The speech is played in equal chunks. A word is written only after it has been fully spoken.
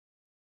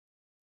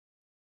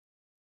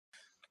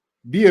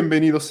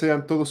Bienvenidos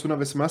sean todos una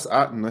vez más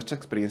a Nuestra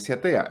Experiencia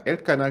Atea,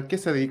 el canal que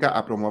se dedica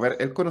a promover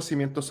el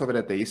conocimiento sobre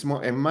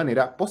ateísmo en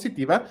manera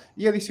positiva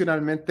y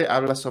adicionalmente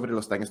habla sobre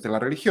los daños de la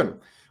religión.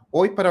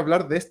 Hoy para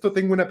hablar de esto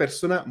tengo una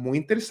persona muy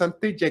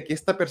interesante, ya que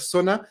esta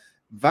persona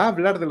va a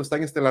hablar de los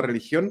daños de la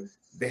religión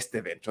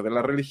desde dentro de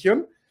la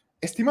religión.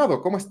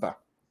 Estimado, ¿cómo está?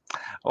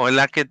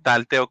 Hola, ¿qué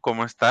tal, Teo?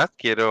 ¿Cómo estás?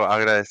 Quiero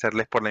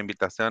agradecerles por la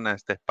invitación a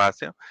este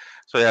espacio.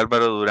 Soy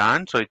Álvaro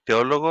Durán, soy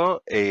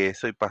teólogo,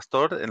 soy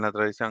pastor en la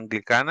tradición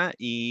anglicana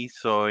y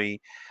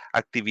soy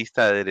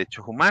activista de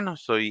derechos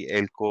humanos. Soy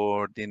el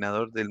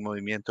coordinador del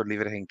movimiento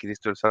Libres en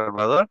Cristo El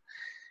Salvador,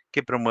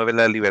 que promueve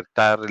la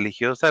libertad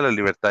religiosa, la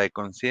libertad de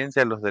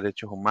conciencia, los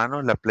derechos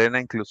humanos, la plena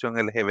inclusión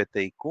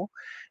LGBTIQ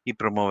y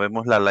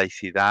promovemos la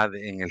laicidad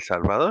en El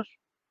Salvador.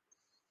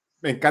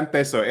 Me encanta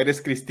eso,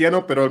 eres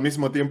cristiano, pero al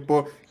mismo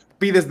tiempo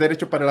pides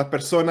derechos para las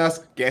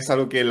personas, que es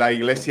algo que la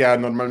iglesia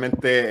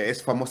normalmente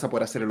es famosa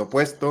por hacer el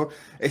opuesto.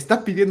 Estás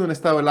pidiendo un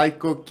estado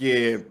laico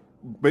que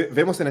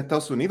vemos en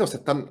Estados Unidos,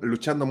 están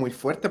luchando muy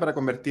fuerte para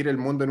convertir el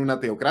mundo en una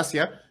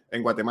teocracia.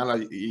 En Guatemala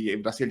y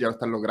en Brasil ya lo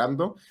están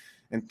logrando.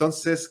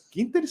 Entonces, qué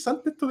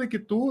interesante esto de que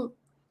tú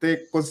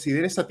te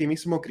consideres a ti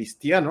mismo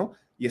cristiano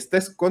y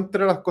estés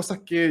contra las cosas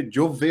que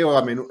yo veo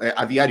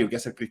a diario, que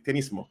es el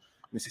cristianismo.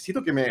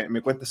 Necesito que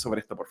me cuentes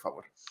sobre esto, por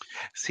favor.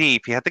 Sí,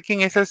 fíjate que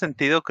en ese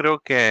sentido creo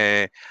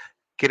que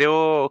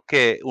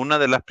una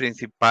de las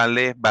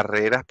principales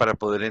barreras para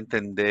poder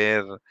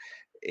entender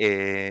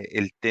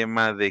el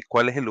tema de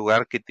cuál es el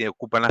lugar que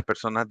ocupan las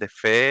personas de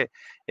fe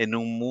en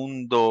un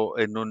mundo,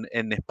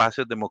 en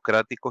espacios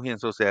democráticos y en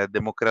sociedades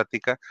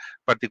democráticas,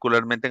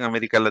 particularmente en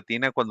América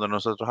Latina, cuando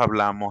nosotros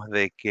hablamos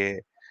de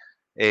que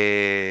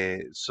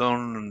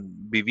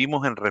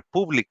vivimos en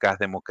repúblicas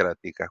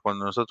democráticas,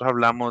 cuando nosotros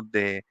hablamos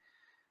de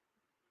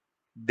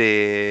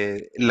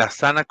la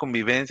sana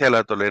convivencia,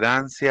 la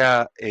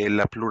tolerancia,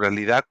 la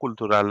pluralidad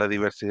cultural, la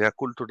diversidad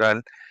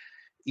cultural,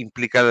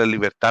 implica la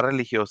libertad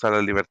religiosa,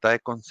 la libertad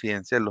de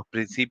conciencia, los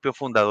principios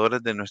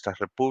fundadores de nuestras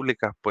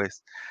repúblicas,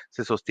 pues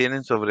se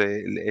sostienen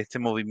sobre este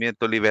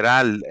movimiento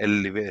liberal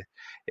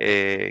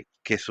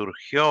que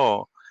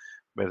surgió,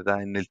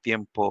 ¿verdad?, en el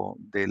tiempo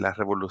de la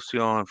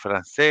Revolución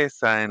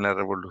Francesa, en la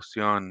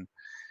Revolución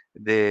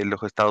de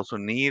los Estados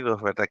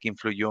Unidos, ¿verdad? Que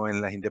influyó en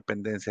las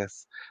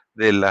independencias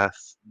de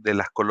las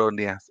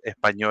colonias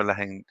españolas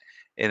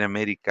en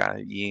América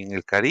y en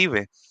el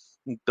Caribe.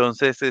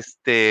 Entonces,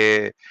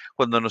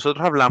 cuando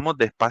nosotros hablamos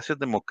de espacios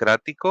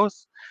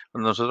democráticos,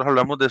 cuando nosotros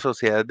hablamos de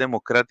sociedades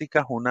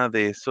democráticas, una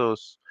de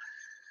esos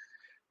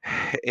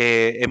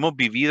hemos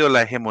vivido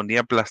la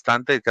hegemonía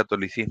aplastante del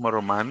catolicismo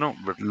romano,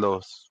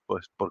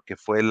 pues porque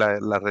fue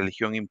la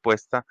religión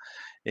impuesta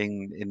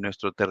en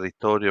nuestro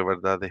territorio,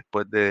 ¿verdad?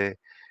 Después de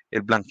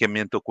el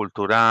blanqueamiento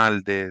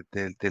cultural, del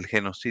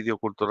genocidio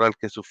cultural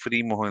que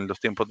sufrimos en los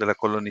tiempos de la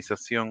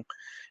colonización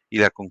y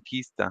la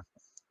conquista.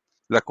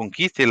 La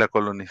conquista y la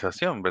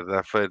colonización,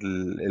 ¿verdad? Fue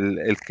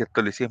el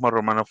catolicismo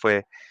romano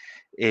fue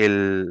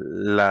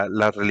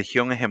la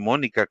religión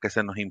hegemónica que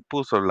se nos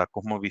impuso, la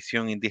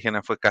cosmovisión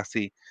indígena fue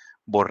casi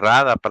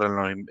borrada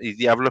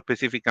y hablo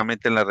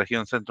específicamente en la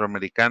región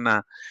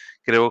centroamericana.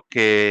 Creo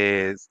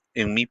que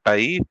en mi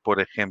país, por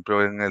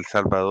ejemplo, en El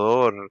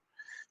Salvador,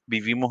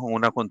 vivimos en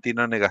una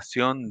continua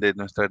negación de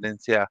nuestras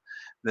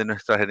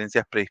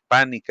herencias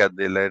prehispánicas,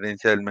 de la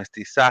herencia del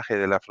mestizaje,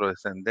 de la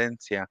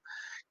afrodescendencia.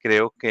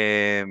 Creo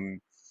que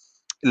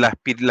las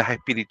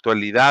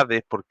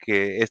espiritualidades,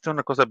 porque esto es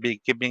una cosa que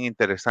es bien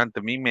interesante.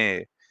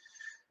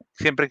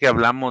 Siempre que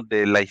hablamos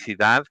de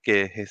laicidad,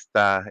 que es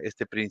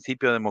este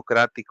principio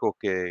democrático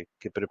que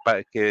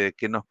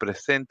nos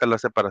presenta la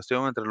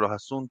separación entre los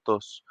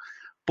asuntos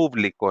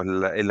públicos,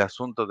 el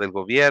asunto del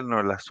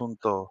gobierno,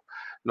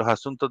 los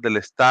asuntos del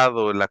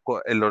Estado,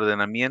 el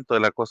ordenamiento de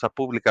la cosa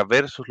pública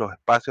versus los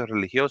espacios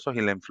religiosos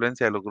y la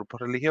influencia de los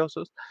grupos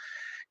religiosos,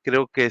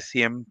 creo que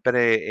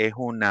siempre es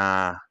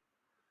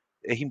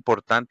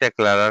importante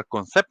aclarar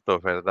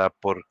conceptos, ¿verdad?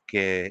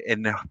 Porque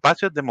en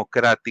espacios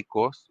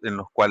democráticos en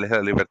los cuales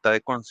la libertad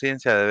de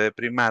conciencia debe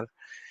primar,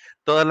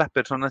 todas las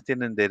personas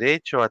tienen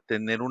derecho a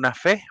tener una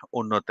fe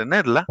o no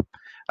tenerla,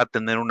 a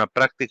tener una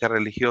práctica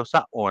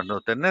religiosa o a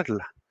no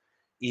tenerla.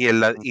 Y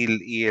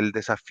el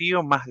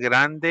desafío más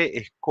grande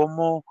es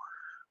cómo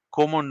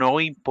no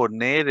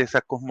imponer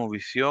esa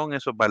cosmovisión,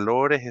 esos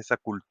valores, esa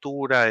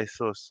cultura,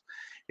 esos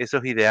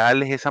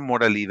ideales, esa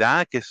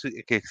moralidad que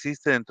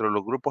existe dentro de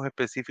los grupos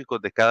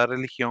específicos de cada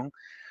religión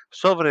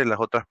sobre las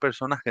otras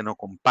personas que no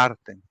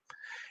comparten.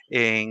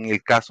 En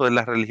el caso de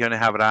las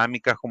religiones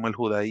abrahámicas como el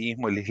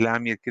judaísmo, el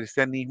islam y el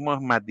cristianismo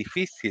es más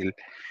difícil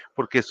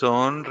porque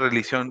son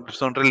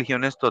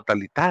religiones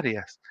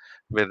totalitarias,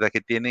 ¿verdad? Que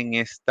tienen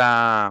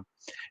esta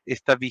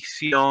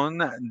visión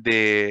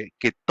de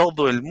que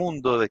todo el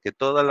mundo, de que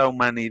toda la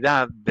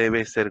humanidad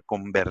debe ser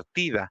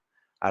convertida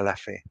a la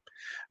fe,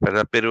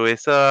 ¿verdad? Pero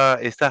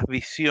estas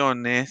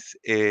visiones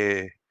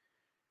que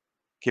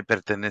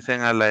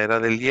pertenecen a la era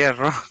del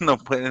hierro no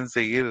pueden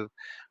seguir,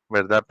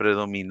 ¿verdad?,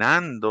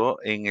 predominando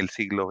en el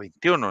siglo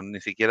XXI,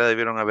 ni siquiera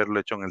debieron haberlo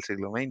hecho en el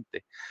siglo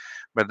XX,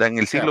 ¿verdad? En O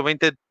el siglo sea,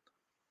 XX,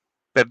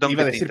 Perdón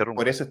Iba a que te decir, por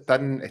interrumpa. eso es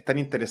tan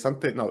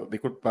interesante, no,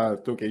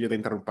 disculpa tú que yo te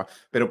interrumpa,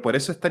 pero por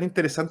eso es tan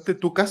interesante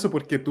tu caso,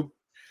 porque tú,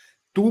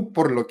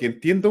 por lo que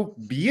entiendo,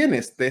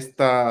 vienes de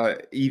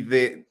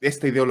de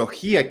esta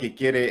ideología que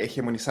quiere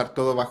hegemonizar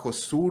todo bajo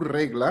su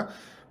regla,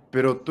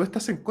 pero tú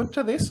estás en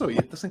contra de eso y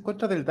estás en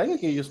contra del daño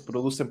que ellos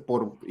producen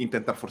por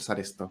intentar forzar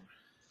esto.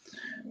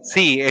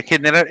 Sí, en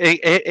general,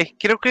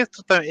 creo que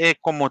esto,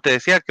 como te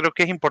decía, creo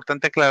que es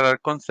importante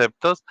aclarar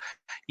conceptos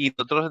y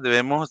nosotros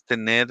debemos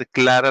tener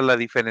clara la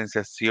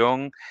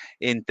diferenciación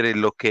entre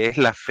lo que es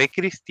la fe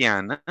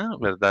cristiana,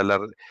 ¿verdad?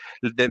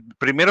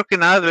 Primero que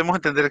nada debemos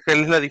entender cuál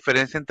es la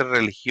diferencia entre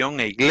religión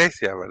e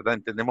iglesia, ¿verdad?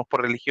 Entendemos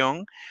por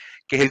religión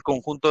que es el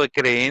conjunto de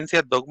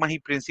creencias, dogmas y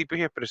principios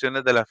y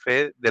expresiones de la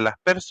fe de las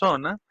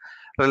personas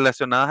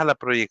relacionadas a la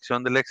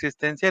proyección de la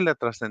existencia y la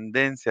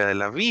trascendencia de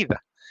la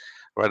vida.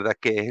 ¿Verdad?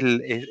 Que es,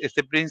 es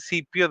este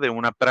principio de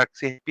una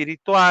praxis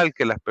espiritual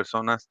que las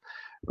personas,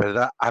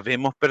 ¿verdad?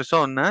 Habemos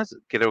personas,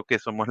 creo que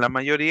somos la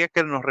mayoría,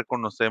 que nos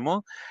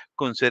reconocemos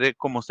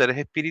como seres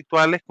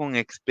espirituales con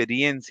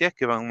experiencias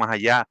que van más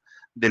allá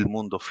del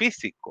mundo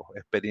físico,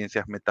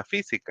 experiencias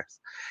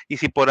metafísicas. Y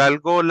si por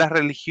algo las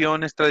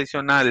religiones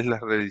tradicionales,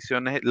 las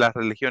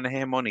religiones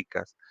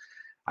hegemónicas,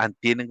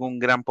 tienen un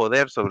gran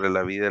poder sobre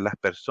la vida de las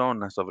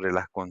personas, sobre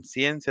las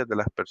conciencias de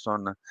las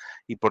personas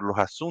y por los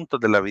asuntos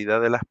de la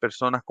vida de las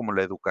personas como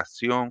la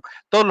educación,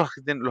 todos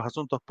los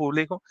asuntos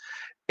públicos,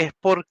 es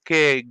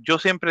porque yo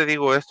siempre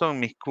digo esto en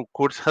mis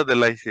cursos de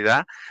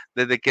laicidad,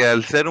 desde que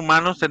al ser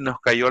humano se nos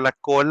cayó la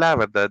cola,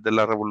 ¿verdad? De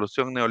la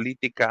revolución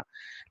neolítica,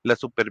 la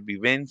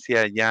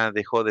supervivencia ya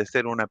dejó de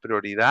ser una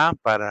prioridad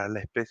para la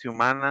especie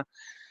humana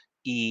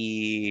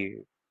y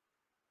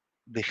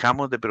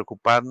dejamos de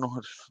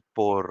preocuparnos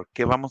por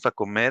qué vamos a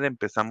comer,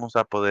 empezamos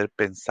a poder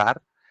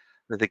pensar.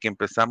 Desde que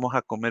empezamos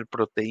a comer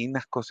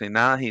proteínas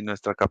cocinadas y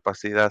nuestra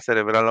capacidad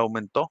cerebral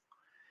aumentó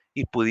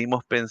y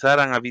pudimos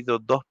pensar, han habido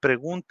dos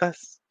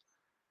preguntas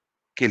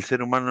que el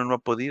ser humano no ha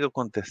podido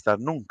contestar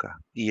nunca.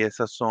 Y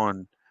esas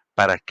son,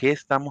 ¿para qué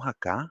estamos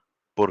acá?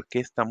 ¿Por qué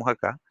estamos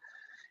acá?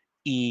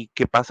 ¿Y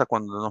qué pasa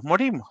cuando nos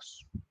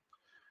morimos?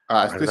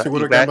 Ah, estoy ¿Verdad?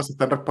 seguro que ambas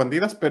están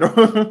respondidas, pero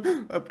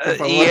por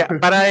Y favor.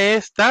 para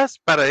estas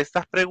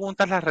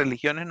preguntas, las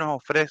religiones nos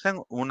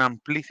ofrecen una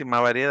amplísima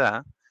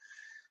variedad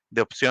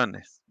de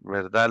opciones,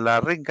 ¿verdad?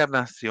 La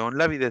reencarnación,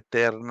 la vida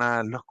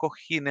eterna, los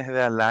cojines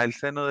de Alá, el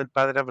seno del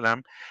Padre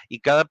Abraham, y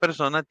cada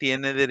persona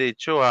tiene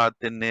derecho a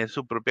tener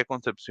su propia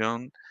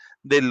concepción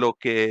de lo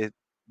que,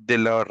 de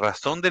la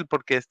razón del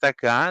por qué está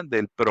acá,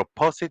 del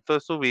propósito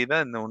de su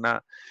vida, en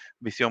una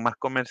visión más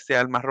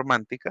comercial, más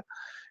romántica,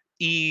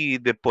 y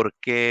de por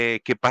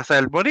qué, qué pasa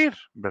al morir,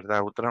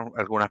 ¿verdad?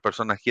 Algunas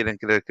personas quieren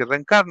creer que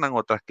reencarnan,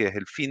 otras que es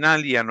el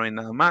final y ya no hay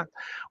nada más,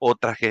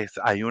 otras que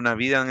hay una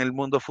vida en el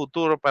mundo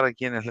futuro para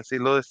quienes así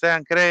lo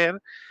desean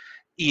creer,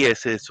 y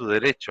ese es su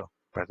derecho,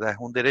 ¿verdad? Es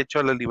un derecho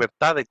a la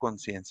libertad de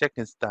conciencia que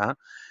está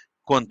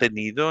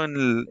contenido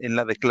en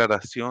la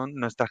declaración,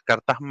 nuestras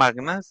cartas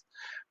magnas,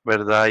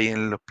 ¿verdad? Y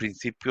en los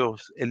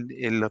principios,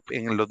 en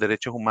los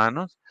derechos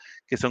humanos,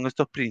 que son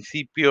estos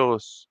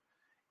principios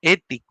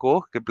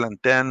éticos que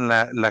plantean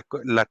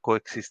la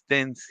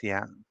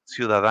coexistencia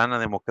ciudadana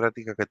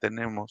democrática que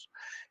tenemos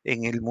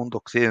en el mundo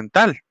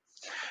occidental.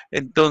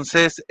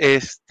 Entonces,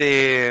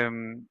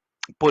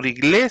 por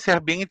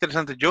iglesias, bien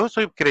interesante. Yo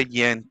soy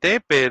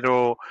creyente,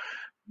 pero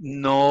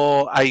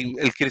no hay,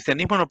 el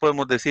cristianismo no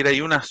podemos decir,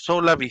 hay una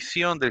sola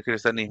visión del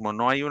cristianismo,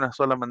 no hay una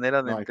sola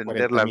manera de No, hay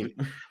entender 40.000.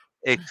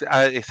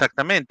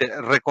 exactamente,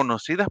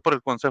 reconocidas por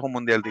el Consejo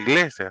Mundial de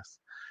Iglesias.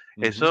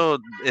 Ujú.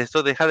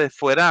 Eso deja de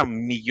fuera a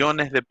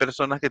millones de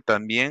personas que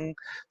también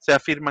se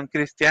afirman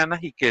cristianas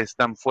y que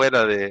están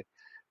fuera de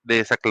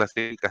esa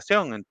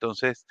clasificación.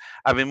 Entonces,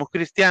 habemos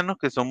cristianos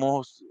que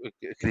somos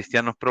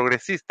cristianos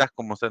progresistas,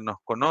 como se nos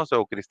conoce,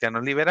 o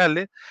cristianos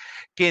liberales,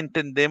 que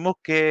entendemos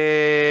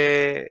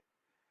que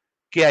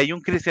hay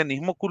un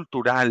cristianismo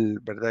cultural,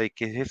 ¿verdad? Y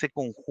que es ese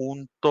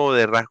conjunto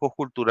de rasgos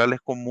culturales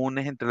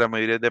comunes entre la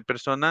mayoría de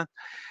personas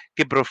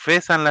que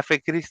profesan la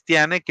fe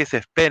cristiana y que se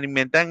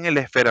experimentan en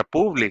la esfera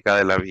pública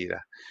de la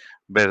vida,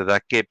 ¿verdad?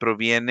 Que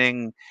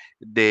provienen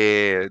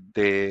de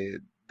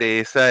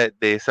esa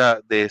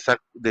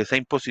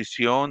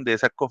imposición, de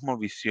esa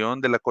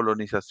cosmovisión, de la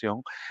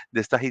colonización,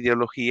 de estas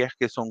ideologías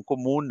que son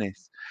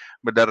comunes,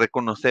 ¿verdad?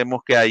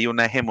 Reconocemos que hay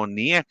una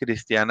hegemonía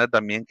cristiana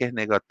también que es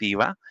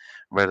negativa,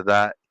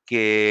 ¿verdad?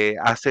 Que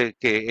hace,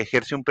 que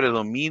ejerce un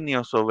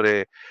predominio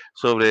sobre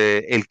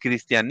el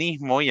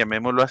cristianismo,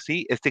 llamémoslo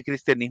así, este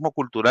cristianismo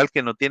cultural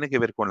que no tiene que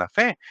ver con la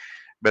fe,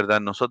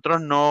 ¿verdad? Nosotros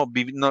no,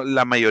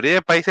 la mayoría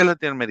de países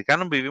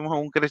latinoamericanos vivimos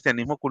en un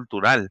cristianismo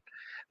cultural.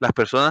 Las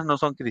personas no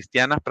son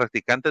cristianas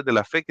practicantes de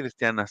la fe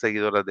cristiana,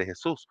 seguidoras de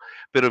Jesús,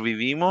 pero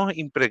vivimos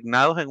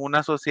impregnados en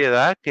una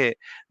sociedad que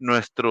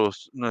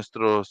nuestras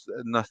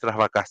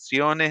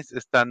vacaciones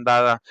están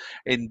dadas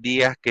en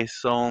días que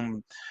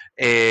son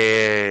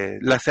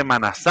la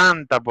Semana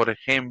Santa, por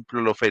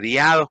ejemplo, los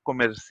feriados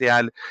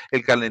comerciales,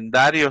 el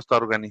calendario está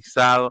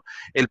organizado,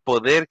 el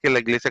poder que la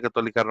Iglesia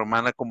Católica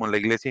Romana como la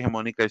Iglesia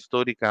hegemónica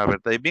histórica,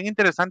 ¿verdad? Es bien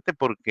interesante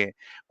porque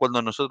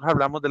cuando nosotros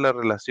hablamos de la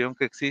relación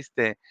que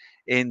existe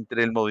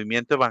entre el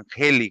movimiento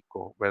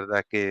evangélico,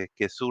 ¿verdad? Que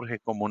surge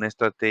como una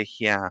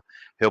estrategia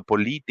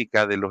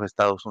geopolítica de los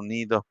Estados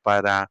Unidos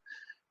para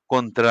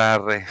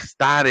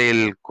contrarrestar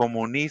el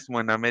comunismo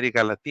en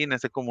América Latina,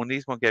 ese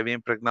comunismo que había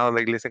impregnado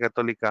la Iglesia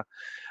Católica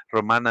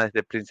Romana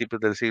desde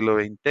principios del siglo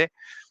XX,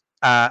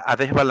 ha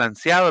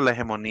desbalanceado la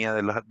hegemonía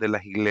de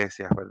las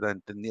iglesias, ¿verdad?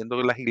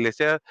 Entendiendo las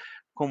iglesias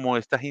como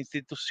estas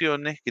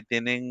instituciones que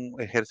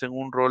ejercen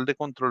un rol de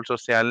control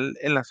social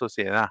en la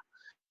sociedad,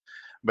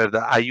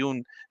 ¿verdad?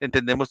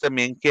 Entendemos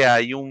también que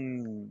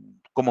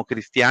como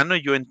cristiano,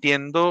 yo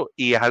entiendo,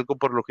 y es algo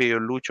por lo que yo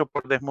lucho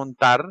por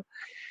desmontar,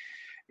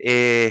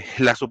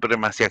 la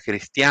supremacía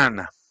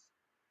cristiana.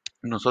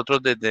 Nosotros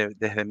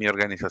desde mi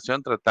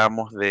organización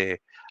tratamos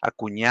de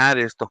acuñar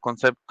estos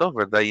conceptos,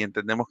 ¿verdad? Y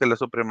entendemos que la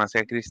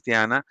supremacía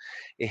cristiana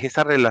es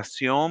esa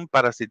relación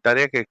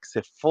parasitaria que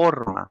se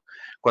forma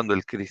cuando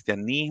el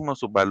cristianismo,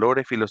 sus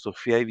valores,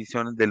 filosofía y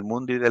visiones del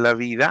mundo y de la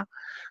vida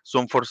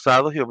son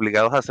forzados y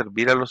obligados a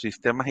servir a los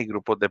sistemas y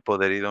grupos de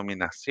poder y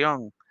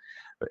dominación.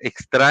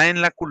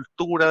 Extraen la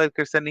cultura del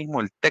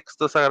cristianismo, el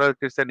texto sagrado del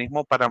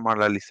cristianismo para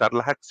moralizar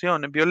las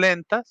acciones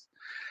violentas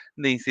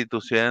de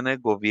instituciones,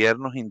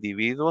 gobiernos,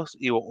 individuos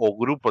o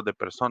grupos de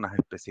personas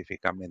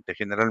específicamente.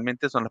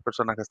 Generalmente son las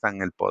personas que están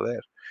en el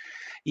poder.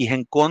 Y es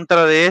en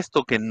contra de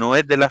esto, que no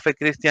es de la fe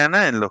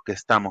cristiana, en lo que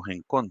estamos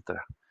en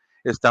contra.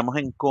 Estamos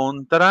en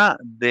contra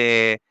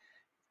de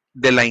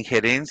la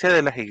injerencia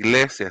de las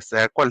iglesias,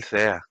 sea cual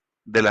sea,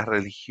 de las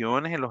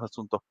religiones en los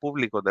asuntos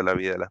públicos de la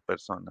vida de las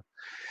personas.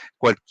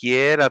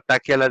 Cualquier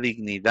ataque a la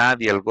dignidad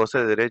y al goce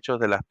de derechos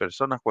de las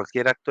personas,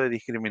 cualquier acto de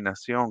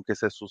discriminación que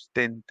se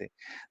sustente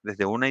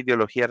desde una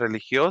ideología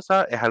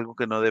religiosa es algo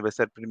que no debe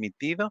ser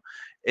permitido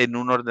en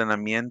un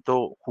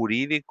ordenamiento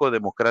jurídico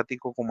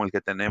democrático como el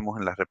que tenemos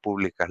en las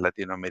repúblicas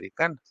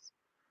latinoamericanas.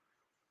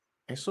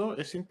 Eso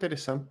es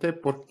interesante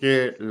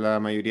porque la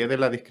mayoría de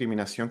la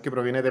discriminación que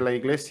proviene de la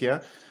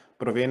iglesia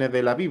proviene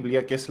de la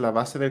Biblia, que es la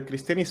base del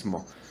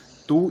cristianismo.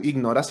 ¿Tú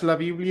ignoras la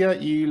Biblia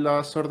y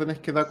las órdenes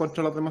que da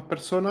contra las demás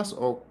personas?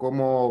 ¿O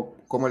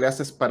cómo le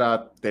haces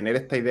para tener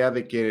esta idea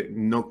de que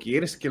no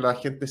quieres que la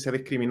gente sea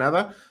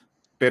discriminada,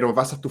 pero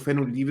basas tu fe en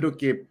un libro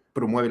que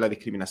promueve la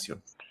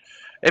discriminación?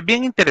 Es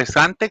bien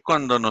interesante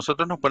cuando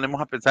nosotros nos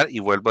ponemos a pensar, y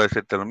vuelvo a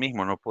decirte lo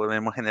mismo, no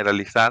podemos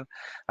generalizar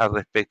al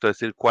respecto,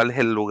 decir cuál es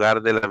el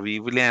lugar de la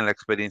Biblia en la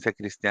experiencia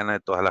cristiana de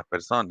todas las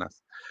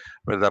personas,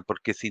 ¿verdad?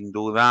 Porque sin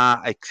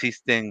duda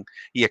existen,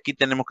 y aquí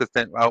tenemos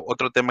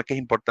otro tema que es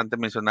importante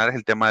mencionar es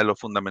el tema de los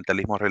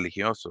fundamentalismos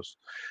religiosos,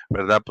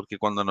 ¿verdad? Porque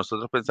cuando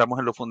nosotros pensamos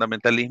en los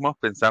fundamentalismos,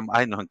 pensamos,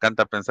 ay, nos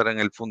encanta pensar en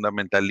el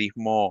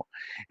fundamentalismo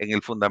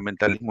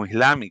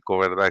islámico,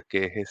 ¿verdad?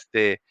 Que es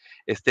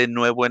este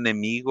nuevo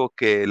enemigo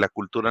que la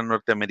cultura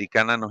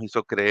norteamericana nos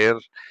hizo creer,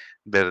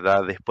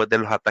 ¿verdad? Después de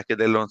los ataques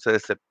del 11 de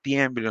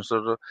septiembre,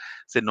 nosotros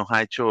se nos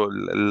ha hecho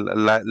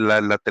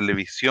la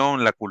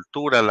televisión, la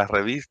cultura, las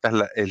revistas,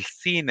 el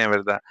cine,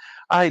 ¿verdad?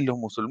 Ay, los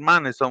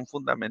musulmanes son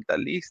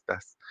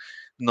fundamentalistas.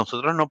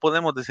 Nosotros no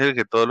podemos decir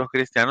que todos los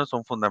cristianos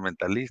son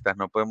fundamentalistas,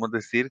 no podemos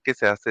decir que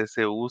se hace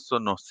ese uso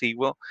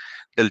nocivo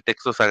del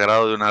texto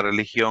sagrado de una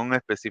religión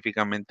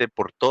específicamente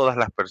por todas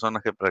las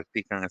personas que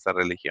practican esa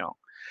religión.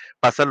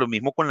 Pasa lo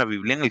mismo con la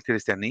Biblia en el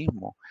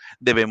cristianismo.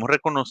 Debemos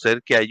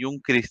reconocer que hay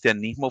un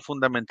cristianismo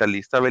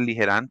fundamentalista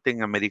beligerante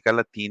en América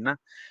Latina,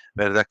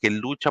 ¿verdad? Que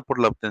lucha por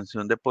la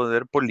obtención de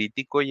poder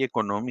político y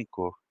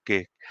económico,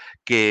 que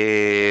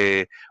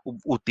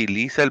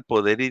utiliza el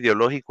poder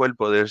ideológico, el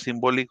poder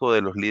simbólico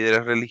de los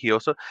líderes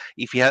religiosos.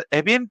 Y fíjate,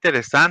 es bien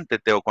interesante,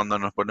 Teo, cuando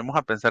nos ponemos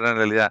a pensar en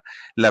realidad,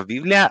 la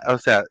Biblia, o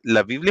sea,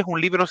 la Biblia es un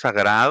libro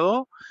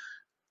sagrado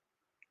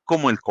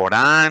como el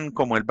Corán,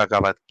 como el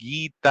Bhagavad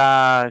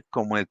Gita,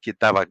 como el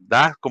Kitab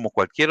Baghdad, como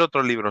cualquier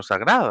otro libro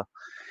sagrado.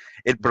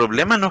 El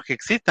problema no es que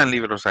existan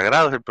libros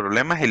sagrados, el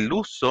problema es el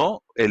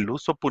uso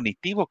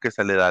punitivo que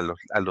se le da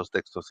a los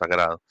textos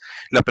sagrados.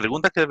 La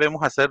pregunta que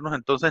debemos hacernos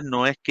entonces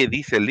no es qué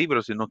dice el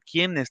libro, sino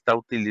quién está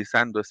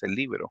utilizando ese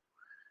libro.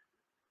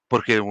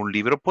 Porque un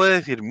libro puede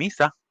decir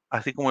misa,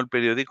 así como el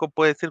periódico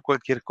puede decir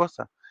cualquier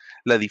cosa.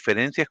 La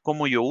diferencia es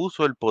cómo yo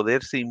uso el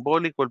poder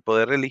simbólico, el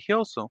poder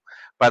religioso,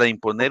 para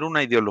imponer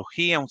una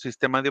ideología, un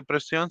sistema de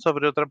opresión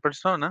sobre otra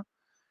persona.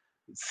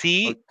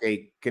 Sí, Ok,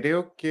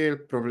 creo que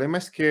el problema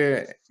es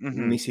que ujú,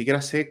 ni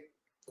siquiera sé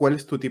cuál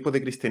es tu tipo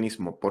de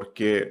cristianismo,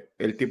 porque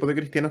el tipo de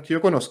cristianos que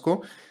yo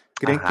conozco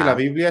creen que la ajá,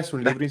 Biblia es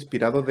un libro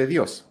inspirado de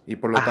Dios y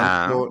por lo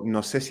ajá. tanto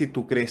no sé si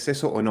tú crees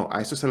eso o no.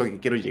 A eso es a lo que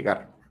quiero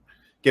llegar.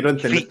 quiero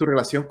entender Sí, tu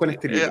relación con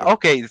este libro.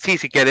 ok, sí,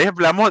 si querés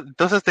hablamos,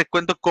 entonces te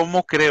cuento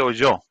cómo creo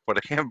yo, por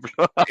ejemplo.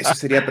 Eso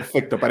sería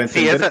perfecto para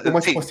Sí, entender cómo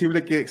es sí,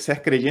 posible que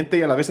seas creyente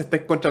y a la vez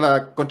estés contra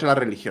la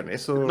religión.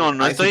 no, Eso,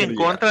 no a eso estoy en quiero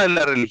llegar. contra de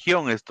la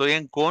religión, estoy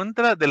en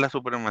contra de la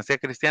supremacía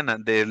cristiana,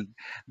 de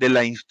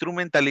la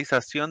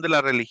instrumentalización de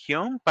la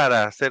religión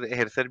para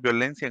ejercer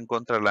violencia en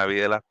contra de la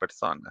vida de las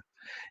personas.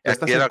 Ya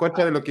Estás en quiera,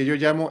 contra de lo que yo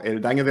llamo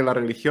el daño de la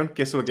religión,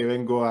 que es lo que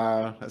vengo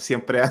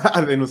siempre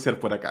a denunciar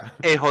por acá.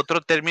 es otro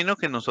término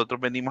que nosotros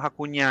venimos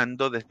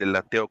acuñando desde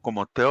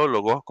como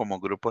teólogos, como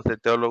grupos de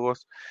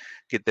teólogos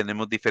que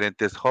tenemos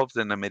diferentes hubs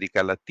en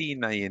América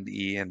Latina y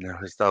en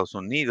los Estados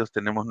Unidos.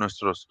 Tenemos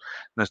nuestros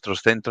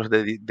centros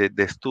de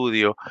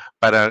estudio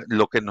para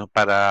lo que nos,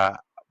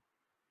 para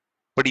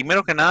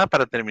primero que nada,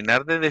 para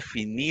terminar de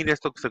definir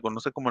esto que se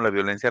conoce como la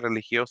violencia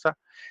religiosa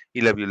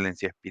y la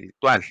violencia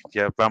espiritual.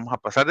 Ya vamos a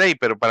pasar de ahí,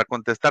 pero para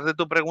contestarte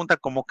tu pregunta,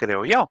 ¿cómo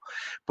creo yo?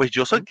 Pues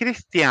yo soy ¿Mm?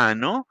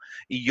 cristiano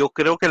y yo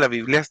creo que la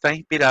Biblia está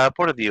inspirada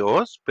por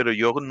Dios, pero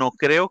yo no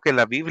creo que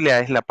la Biblia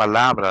es la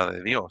palabra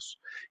de Dios.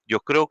 Yo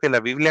creo que la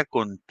Biblia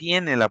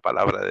contiene la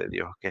palabra de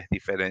Dios, que es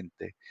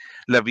diferente.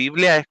 La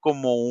Biblia es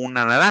como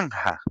una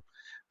naranja,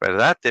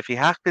 ¿verdad? Te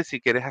fijas que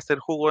si quieres hacer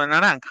jugo de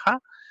naranja,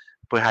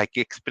 pues hay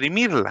que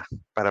exprimirla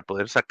para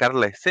poder sacar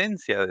la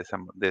esencia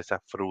de esa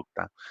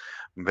fruta,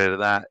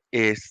 ¿verdad?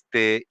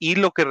 Y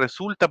lo que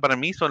resulta para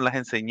mí son las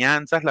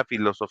enseñanzas, la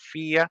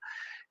filosofía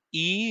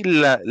y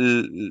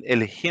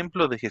el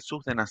ejemplo de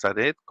Jesús de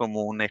Nazaret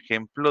como un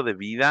ejemplo de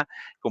vida,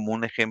 como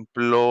un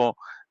ejemplo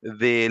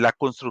de la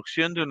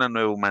construcción de una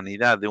nueva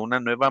humanidad, de una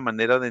nueva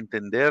manera de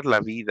entender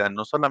la vida,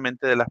 no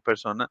solamente de las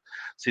personas,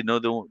 sino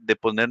de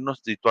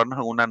ponernos, situarnos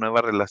en una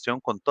nueva relación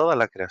con toda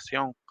la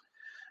creación,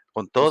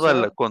 Eso,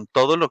 con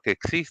todo lo que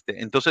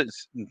existe.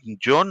 Entonces,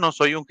 yo no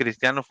soy un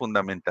cristiano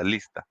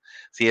fundamentalista,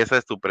 si esa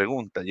es tu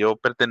pregunta. Yo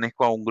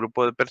pertenezco a un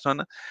grupo de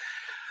personas,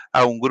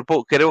 a un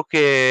grupo, creo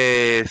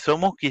que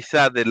somos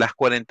quizá de las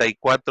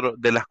 44,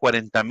 de las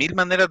 40,000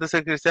 maneras de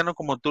ser cristiano,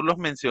 como tú los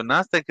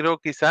mencionaste, creo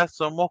quizás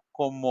somos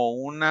como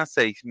unas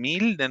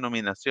 6,000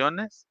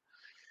 denominaciones.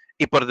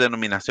 Y por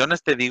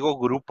denominaciones te digo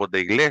grupos de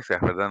iglesias,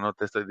 ¿verdad? No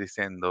te estoy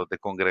diciendo de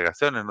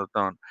congregaciones,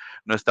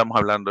 no estamos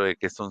hablando de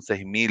que son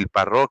 6,000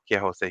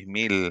 parroquias o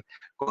 6,000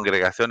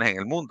 congregaciones en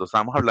el mundo,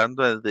 estamos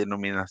hablando de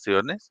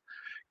denominaciones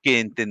que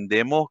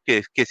entendemos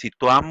que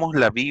situamos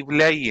la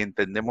Biblia y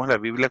entendemos la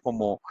Biblia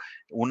como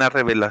una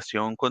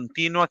revelación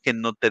continua que,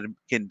 no ter-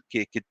 que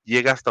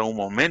llega hasta un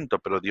momento,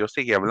 pero Dios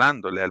sigue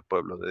hablándole al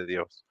pueblo de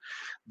Dios.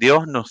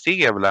 Dios nos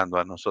sigue hablando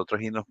a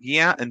nosotros y nos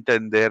guía a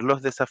entender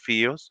los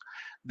desafíos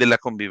de la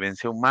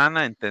convivencia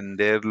humana,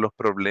 entender los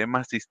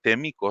problemas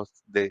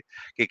sistémicos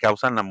que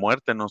causan la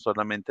muerte no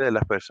solamente de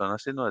las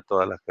personas, sino de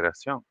toda la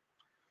creación.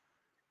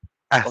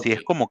 Así ok,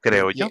 es como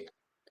creo creo yo. que,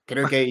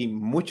 creo que hay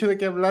mucho de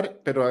qué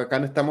hablar, pero acá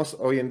no estamos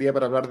hoy en día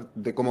para hablar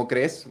de cómo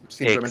crees,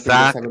 simplemente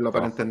quiero saberlo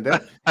para Exacto.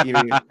 entender.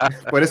 Y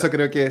por eso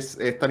creo que es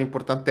tan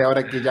importante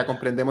ahora que ya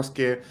comprendemos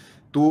que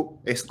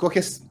tú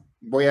escoges,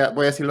 voy a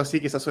decirlo así,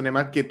 quizás suene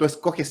mal, que tú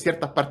escoges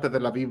ciertas partes de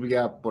la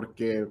Biblia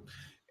porque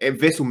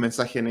ves un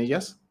mensaje en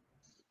ellas.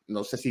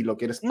 No sé si lo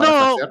quieres No,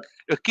 parafrasear.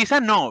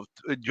 quizás no.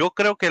 Yo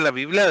creo que la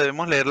Biblia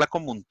debemos leerla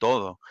como un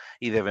todo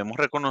y debemos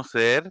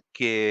reconocer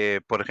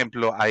que, por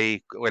ejemplo,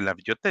 bueno,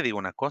 yo te digo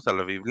una cosa,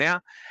 la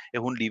Biblia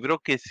es un libro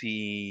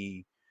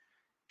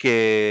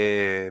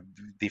que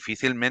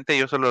difícilmente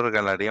yo se lo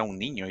regalaría a un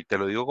niño, y te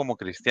lo digo como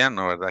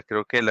cristiano, ¿verdad?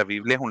 Creo que la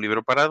Biblia es un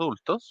libro para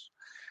adultos,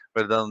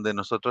 ¿verdad? Donde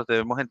nosotros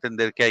debemos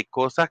entender que hay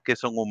cosas que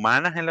son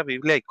humanas en la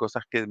Biblia, hay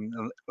cosas que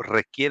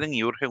requieren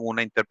y urgen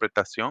una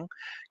interpretación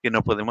que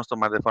no podemos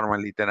tomar de forma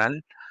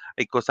literal,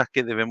 hay cosas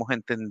que debemos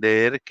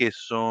entender que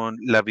son,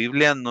 la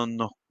Biblia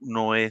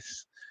no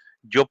es,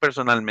 yo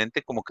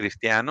personalmente como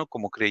cristiano,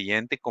 como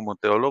creyente, como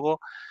teólogo,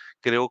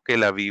 creo que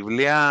la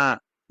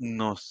Biblia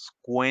nos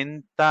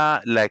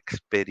cuenta la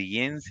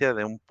experiencia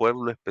de un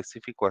pueblo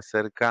específico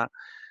acerca,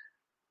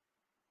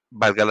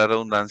 valga la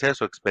redundancia, de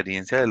su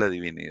experiencia de la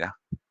divinidad.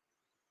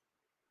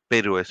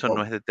 Pero eso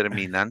no Oh, es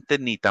determinante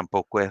ni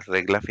tampoco es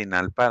regla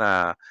final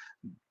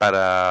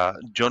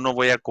yo no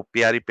voy a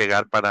copiar y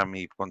pegar para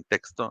mi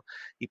contexto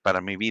y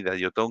para mi vida.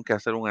 Yo tengo que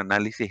hacer un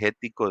análisis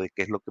ético de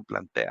qué es lo que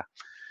plantea,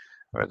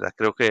 ¿verdad?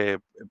 Creo que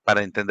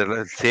para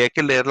entenderla, sí hay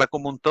que leerla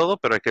como un todo,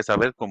 pero hay que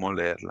saber cómo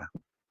leerla.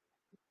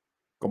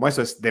 como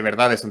eso es de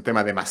verdad es un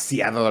tema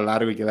demasiado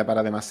largo y que da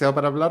para demasiado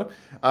para hablar,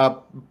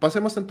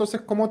 pasemos entonces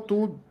cómo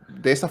tú,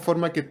 de esa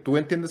forma que tú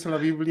entiendes en la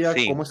Biblia,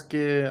 Sí, cómo es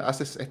que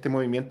haces este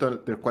movimiento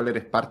del cual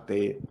eres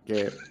parte,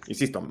 que,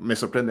 insisto, me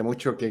sorprende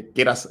mucho que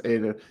quieras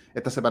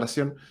esta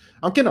separación.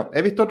 Aunque no,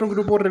 he visto otros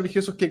grupos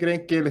religiosos que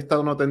creen que el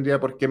Estado no tendría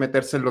por qué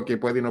meterse en lo que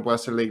puede y no puede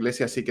hacer la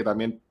Iglesia, así que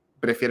también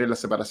prefieren la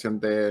separación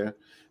de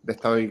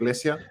Estado e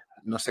Iglesia.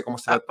 No sé cómo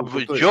será tu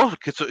Pues punto de vista.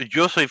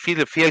 yo soy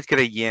fiel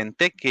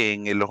creyente que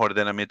en los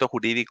ordenamientos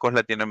jurídicos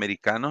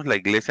latinoamericanos la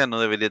iglesia no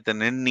debería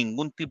tener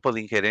ningún tipo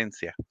de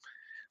injerencia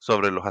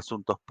sobre los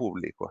asuntos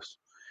públicos.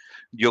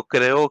 Yo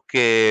creo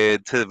que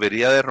se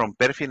debería de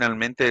romper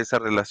finalmente esa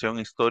relación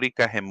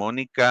histórica,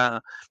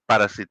 hegemónica,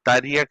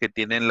 parasitaria que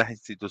tienen las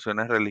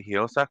instituciones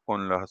religiosas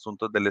con los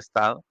asuntos del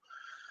Estado,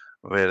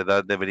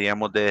 ¿verdad?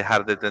 Deberíamos de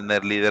dejar de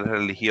tener líderes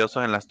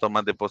religiosos en las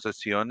tomas de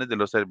posesiones de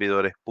los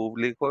servidores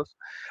públicos.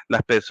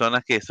 Las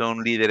personas que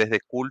son líderes de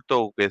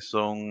culto o que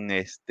son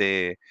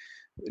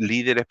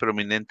líderes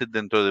prominentes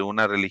dentro de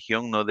una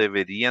religión no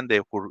deberían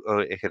de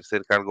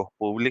ejercer cargos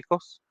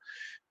públicos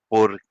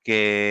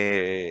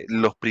porque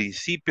los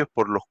principios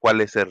por los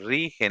cuales se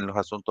rigen los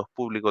asuntos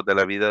públicos de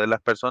la vida de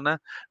las personas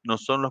no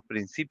son los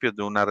principios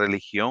de una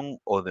religión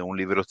o de un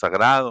libro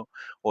sagrado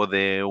o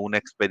de una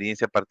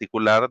experiencia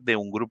particular de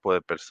un grupo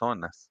de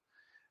personas.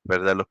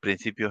 ¿Verdad? Los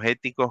principios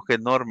éticos que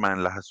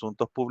norman los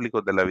asuntos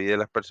públicos de la vida de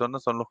las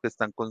personas son los que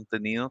están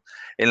contenidos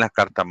en la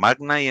Carta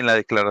Magna y en la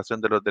Declaración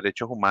de los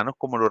Derechos Humanos,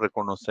 como lo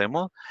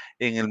reconocemos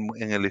en el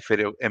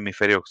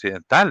hemisferio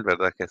occidental,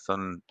 ¿verdad? Que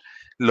son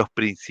los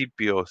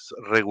principios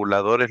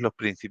reguladores, los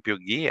principios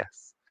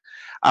guías.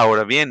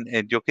 Ahora bien,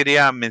 yo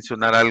quería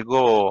mencionar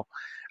algo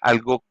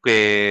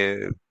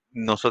que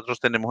nosotros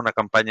tenemos una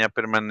campaña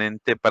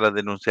permanente para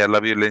denunciar la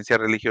violencia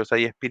religiosa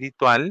y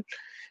espiritual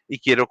y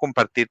quiero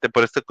compartirte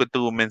por esto que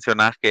tú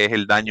mencionas que es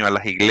el daño a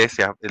las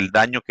iglesias, el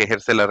daño que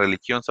ejerce la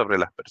religión sobre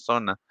las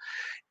personas.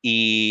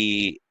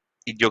 Y,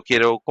 y yo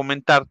quiero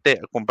compartirte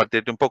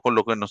un poco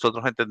lo que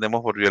nosotros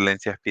entendemos por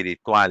violencia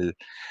espiritual.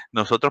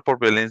 Nosotros por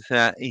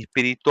violencia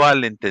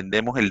espiritual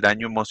entendemos el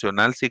daño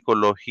emocional,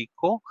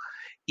 psicológico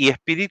y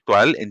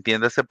espiritual,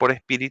 entiéndase por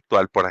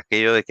espiritual, por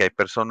aquello de que hay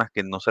personas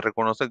que no se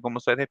reconocen como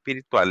seres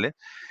espirituales.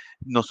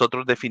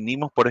 Nosotros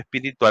definimos por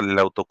espiritual el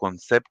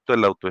autoconcepto,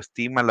 la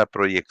autoestima, la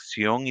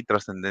proyección y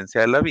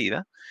trascendencia de la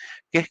vida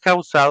que es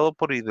causado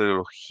por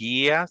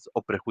ideologías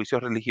o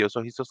prejuicios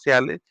religiosos y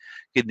sociales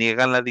que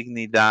niegan la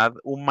dignidad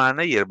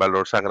humana y el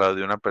valor sagrado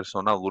de una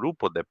persona o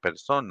grupos de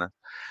personas.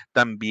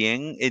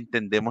 También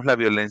entendemos la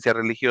violencia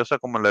religiosa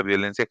como la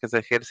violencia que se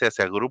ejerce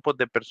hacia grupos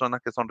de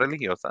personas que son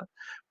religiosas.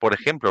 Por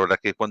ejemplo, ¿verdad?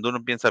 Que cuando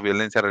uno piensa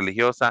violencia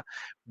religiosa,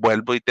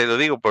 vuelvo y te lo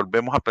digo,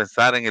 volvemos a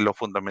pensar en los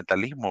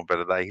fundamentalismos,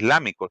 ¿verdad?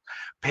 Islámicos.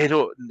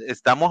 Pero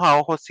estamos a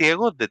ojos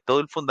ciegos de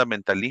todo el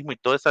fundamentalismo y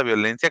toda esa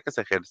violencia que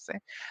se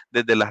ejerce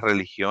desde las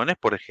religiones,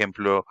 por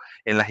ejemplo,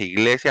 en las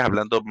iglesias,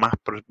 hablando más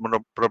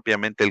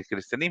propiamente del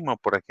cristianismo,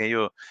 por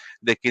aquello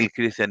de que el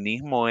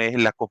cristianismo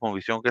es la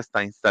cosmovisión que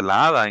está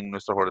instalada en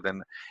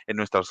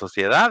nuestras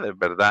sociedades,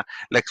 ¿verdad?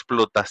 La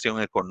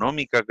explotación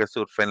económica que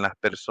sufren las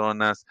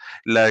personas,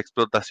 la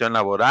explotación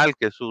laboral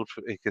que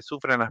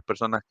sufren las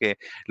personas que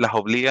las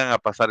obligan a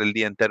pasar el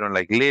día entero en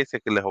la iglesia,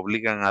 que les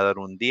obligan a dar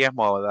un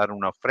diezmo o a dar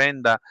una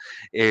ofrenda,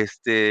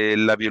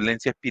 la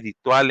violencia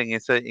espiritual en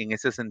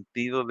ese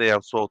sentido de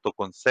su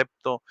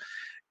autoconcepto.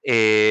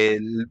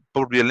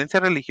 Por violencia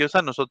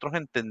religiosa nosotros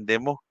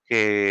entendemos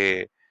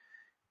que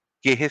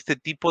es este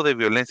tipo de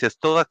violencia, es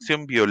toda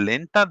acción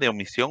violenta de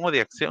omisión o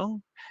de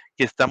acción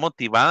que está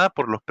motivada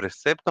por los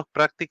preceptos,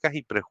 prácticas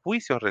y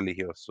prejuicios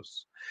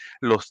religiosos,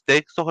 los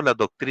textos o las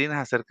doctrinas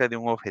acerca de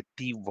un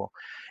objetivo,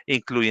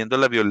 incluyendo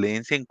la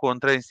violencia en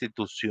contra de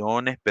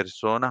instituciones,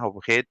 personas,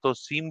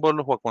 objetos,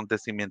 símbolos o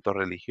acontecimientos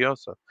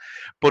religiosos,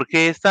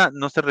 porque esta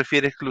no se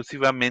refiere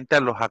exclusivamente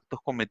a los actos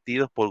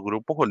cometidos por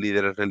grupos o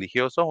líderes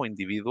religiosos o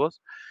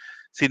individuos,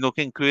 sino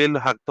que incluye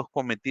los actos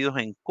cometidos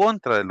en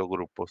contra de los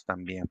grupos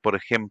también. Por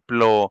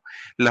ejemplo,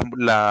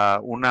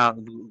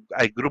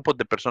 hay grupos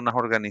de personas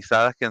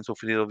organizadas que han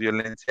sufrido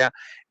violencia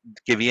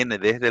que viene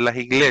desde las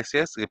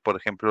iglesias, por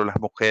ejemplo, las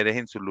mujeres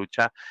en su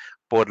lucha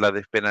por la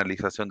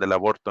despenalización del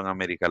aborto en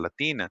América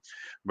Latina,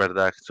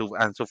 ¿verdad?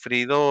 Han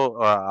sufrido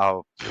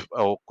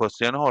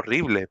cuestiones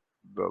horribles,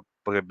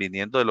 porque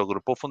viniendo de los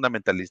grupos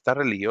fundamentalistas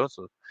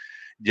religiosos.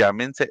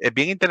 Llámense, es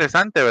bien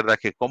interesante, ¿verdad?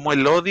 Que cómo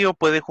el odio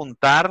puede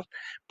juntar,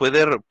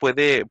 puede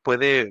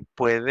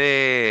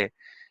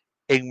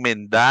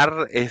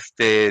enmendar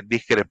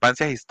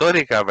discrepancias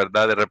históricas,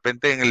 ¿verdad? De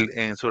repente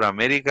en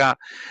Sudamérica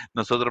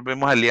nosotros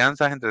vemos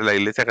alianzas entre la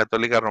Iglesia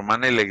Católica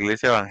Romana y la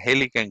Iglesia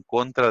Evangélica en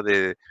contra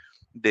de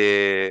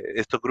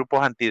estos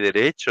grupos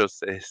antiderechos,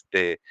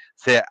 de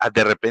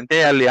repente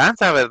hay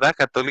alianza, ¿verdad?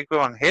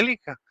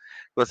 Católico-evangélica,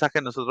 cosas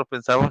que nosotros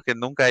pensamos que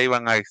nunca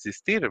iban a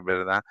existir,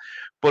 ¿verdad?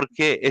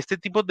 Porque este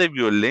tipo de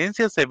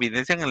violencia se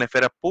evidencian en la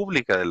esfera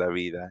pública de la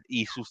vida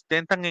y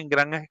sustentan en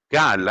gran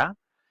escala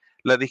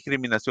la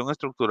discriminación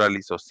estructural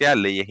y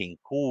social, leyes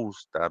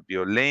injustas,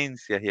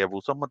 violencias y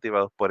abusos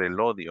motivados por el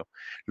odio,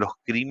 los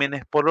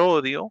crímenes por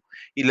odio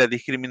y la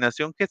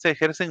discriminación que se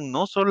ejercen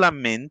no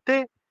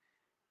solamente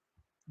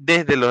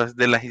desde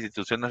de las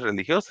instituciones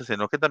religiosas,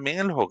 sino que también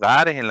en los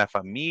hogares, en las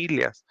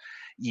familias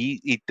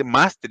y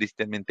más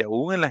tristemente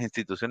aún en las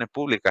instituciones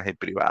públicas y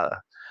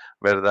privadas,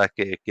 ¿verdad?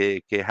 Que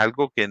es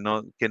algo que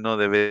no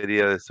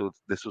debería de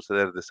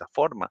suceder de esa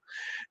forma.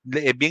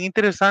 Es bien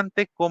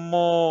interesante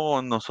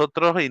cómo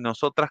nosotros y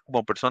nosotras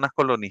como personas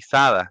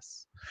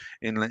colonizadas,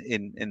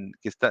 que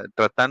está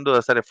tratando de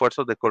hacer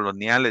esfuerzos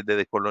decoloniales, de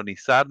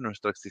decolonizar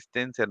nuestra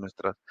existencia,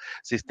 nuestros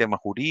sistemas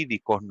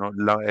jurídicos, ¿no?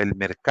 El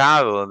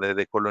mercado, de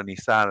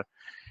decolonizar.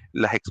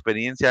 las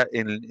experiencias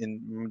en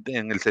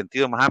el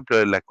sentido más amplio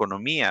de la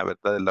economía,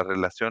 ¿verdad? De las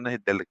relaciones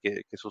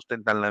que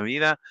sustentan la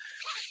vida,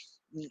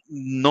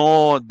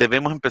 no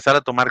debemos empezar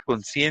a tomar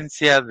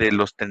conciencia de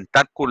los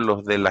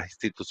tentáculos de las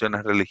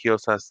instituciones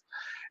religiosas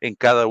en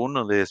cada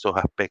uno de esos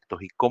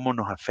aspectos y cómo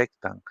nos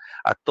afectan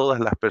a todas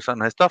las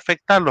personas. Esto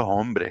afecta a los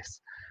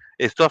hombres,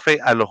 esto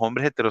afecta a los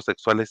hombres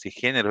heterosexuales y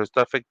géneros, esto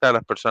afecta a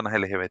las personas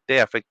LGBT,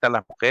 afecta a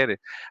las mujeres,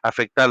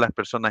 afecta a las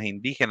personas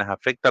indígenas,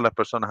 afecta a las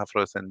personas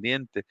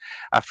afrodescendientes,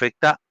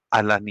 afecta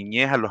a las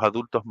niñez, a los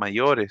adultos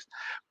mayores,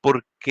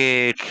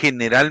 porque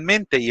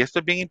generalmente, y esto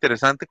es bien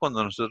interesante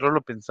cuando nosotros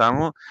lo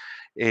pensamos,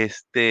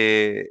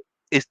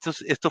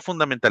 estos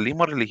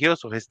fundamentalismos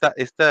religiosos, esta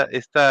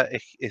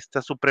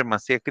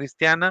supremacía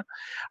cristiana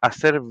ha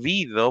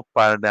servido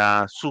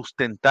para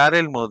sustentar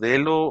el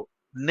modelo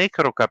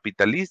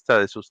necrocapitalista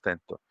de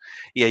sustento.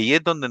 Y ahí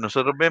es donde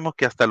nosotros vemos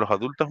que hasta los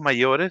adultos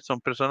mayores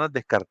son personas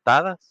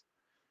descartadas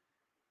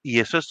y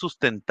eso es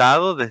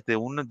sustentado desde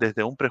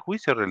un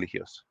prejuicio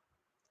religioso.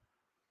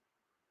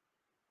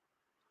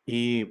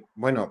 Y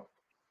bueno,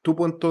 tu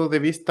punto de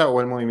vista o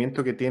el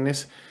movimiento que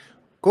tienes,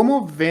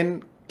 ¿cómo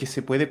ven que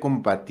se puede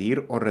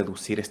combatir o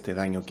reducir este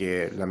daño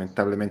que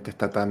lamentablemente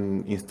está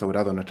tan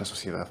instaurado en nuestra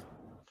sociedad?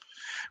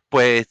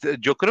 Pues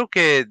yo creo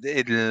que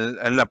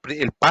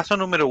el paso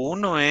número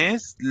uno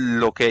es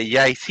lo que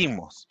ya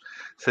hicimos,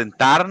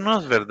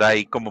 sentarnos, ¿verdad?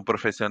 Y como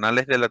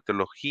profesionales de la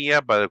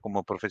teología,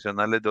 como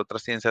profesionales de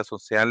otras ciencias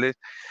sociales,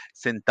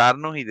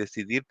 sentarnos y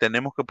decidir,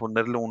 tenemos que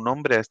ponerle un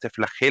nombre a este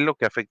flagelo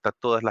que afecta a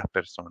todas las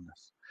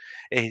personas.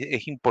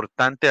 Es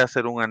importante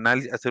hacer un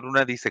análisis, hacer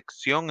una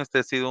disección. Este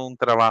ha sido un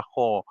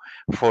trabajo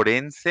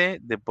forense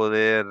de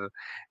poder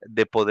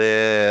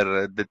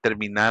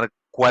determinar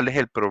cuál es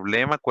el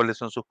problema, cuáles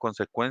son sus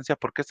consecuencias,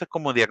 porque eso es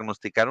como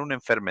diagnosticar una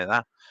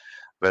enfermedad,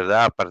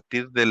 ¿verdad? A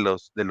partir de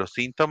los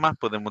síntomas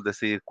podemos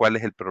decidir cuál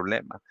es el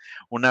problema.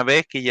 Una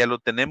vez que ya lo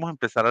tenemos,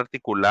 empezar a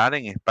articular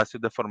en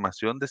espacios de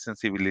formación, de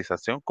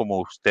sensibilización, como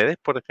ustedes,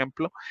 por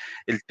ejemplo,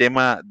 el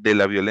tema de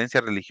la violencia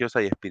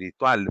religiosa y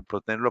espiritual,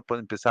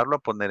 empezarlo a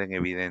poner en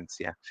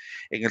evidencia.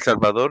 En El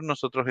Salvador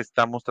nosotros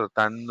estamos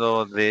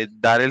tratando de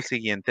dar el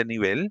siguiente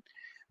nivel,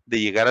 de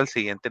llegar al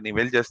siguiente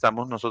nivel. Ya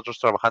estamos nosotros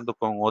trabajando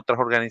con otras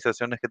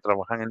organizaciones que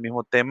trabajan el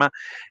mismo tema,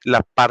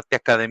 la parte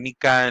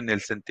académica en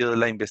el sentido de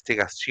la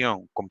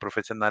investigación con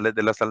profesionales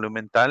de la salud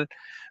mental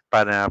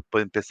para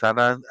pues, empezar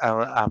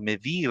a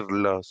medir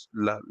los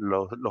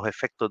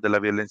efectos de la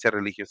violencia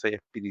religiosa y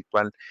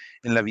espiritual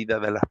en la vida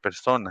de las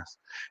personas.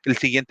 El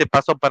siguiente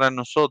paso para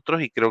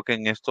nosotros, y creo que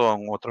en esto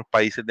en otros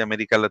países de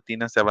América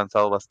Latina se ha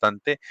avanzado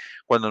bastante,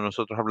 cuando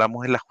nosotros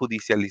hablamos de la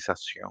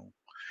judicialización.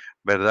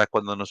 ¿Verdad?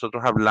 Cuando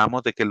nosotros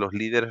hablamos de que los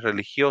líderes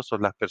religiosos,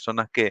 las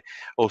personas que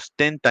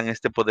ostentan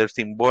este poder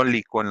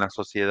simbólico en las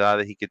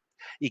sociedades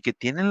y que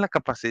tienen la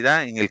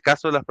capacidad, en el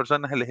caso de las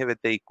personas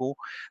LGBTIQ,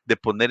 de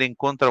poner en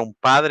contra a un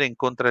padre en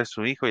contra de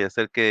su hijo y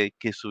hacer que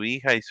su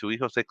hija y su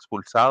hijo sea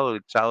expulsado,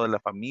 echado de la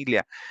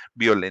familia,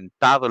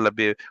 violentado,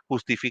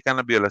 justifican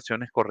las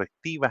violaciones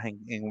correctivas,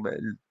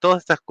 todas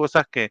estas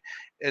cosas que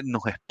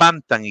nos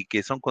espantan y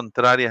que son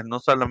contrarias no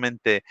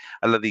solamente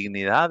a la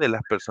dignidad de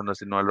las personas,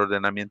 sino al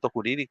ordenamiento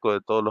jurídico de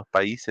todos los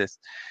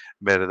países,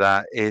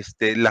 ¿verdad?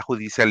 La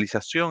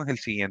judicialización es el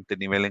siguiente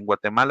nivel. En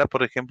Guatemala,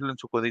 por ejemplo, en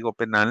su código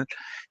penal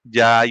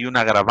ya hay un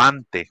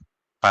agravante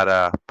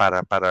para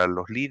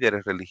los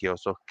líderes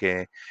religiosos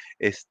que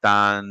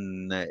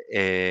están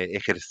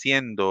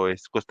ejerciendo.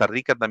 Costa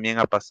Rica también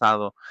ha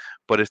pasado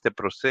por este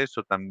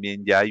proceso,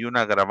 también ya hay un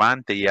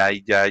agravante, ya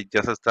hay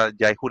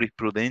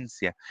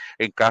jurisprudencia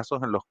en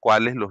casos en los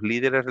cuales los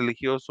líderes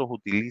religiosos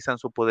utilizan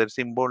su poder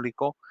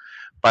simbólico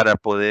para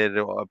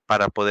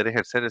poder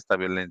ejercer esta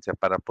violencia,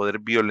 para poder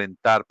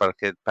violentar,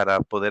 para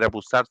poder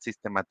abusar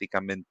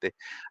sistemáticamente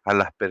a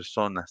las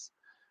personas,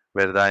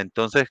 ¿verdad?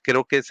 Entonces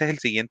creo que ese es el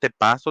siguiente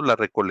paso, la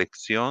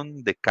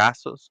recolección de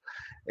casos,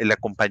 el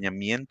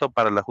acompañamiento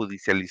para la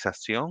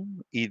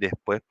judicialización y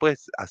después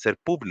pues hacer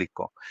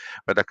público,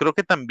 ¿verdad? Creo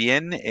que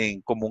también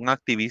como un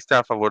activista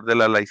a favor de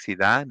la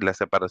laicidad, la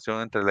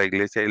separación entre la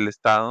iglesia y el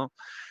Estado,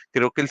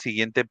 creo que el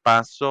siguiente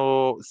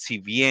paso, si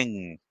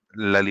bien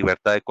la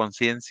libertad de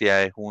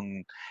conciencia es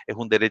un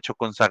derecho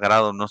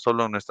consagrado no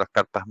solo en nuestras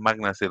cartas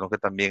magnas, sino que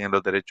también en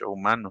los derechos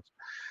humanos,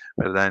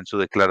 ¿verdad? En su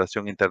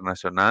declaración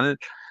internacional,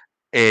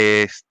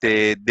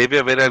 debe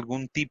haber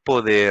algún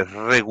tipo de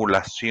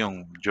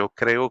regulación. Yo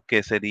creo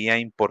que sería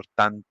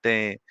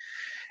importante,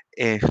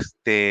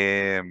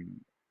 este,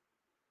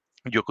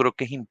 yo creo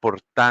que es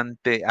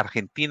importante,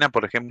 Argentina,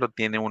 por ejemplo,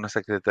 tiene una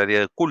secretaría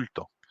de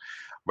culto,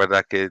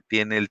 ¿verdad? Que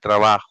tiene el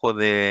trabajo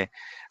de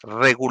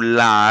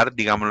regular,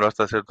 digámoslo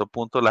hasta cierto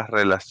punto, las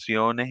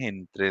relaciones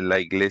entre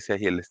las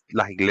iglesias y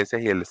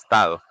el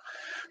Estado,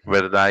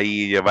 ¿verdad?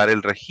 Y llevar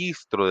el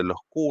registro de los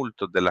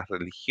cultos, de las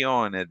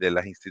religiones, de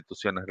las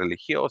instituciones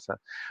religiosas.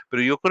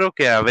 Pero yo creo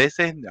que a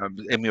veces,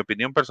 en mi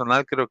opinión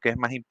personal, creo que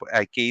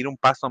hay que ir un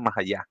paso más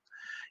allá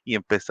y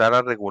empezar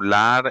a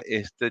regular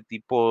este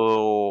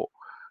tipo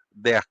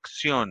de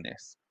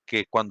acciones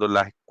que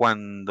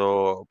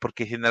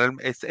porque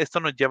generalmente esto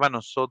nos lleva a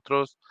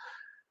nosotros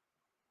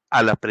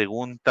a la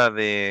pregunta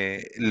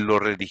de lo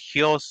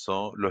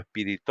religioso, lo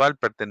espiritual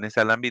pertenece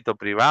al ámbito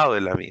privado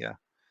de la vida,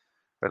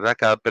 ¿verdad?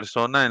 Cada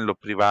persona en lo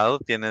privado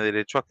tiene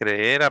derecho a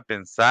creer, a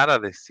pensar, a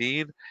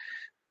decir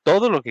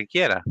todo lo que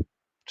quiera.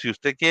 Si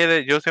usted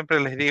quiere, yo siempre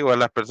les digo a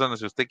las personas,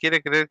 si usted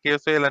quiere creer que yo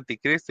soy el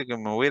anticristo y que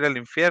me voy a ir al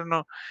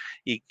infierno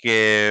y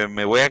que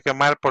me voy a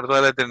quemar por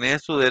toda la eternidad,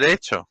 es su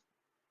derecho.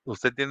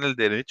 Usted tiene el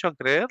derecho a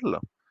creerlo.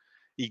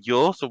 Y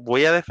yo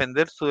voy a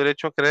defender su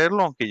derecho a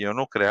creerlo, aunque yo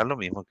no crea lo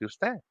mismo que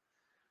usted,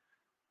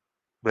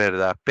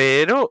 ¿verdad?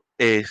 Pero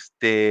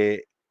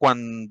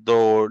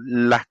cuando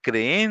las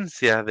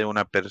creencias de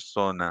una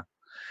persona,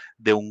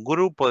 de un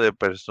grupo de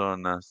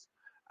personas,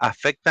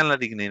 afectan la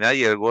dignidad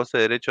y el goce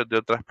de derechos de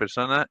otras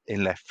personas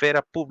en la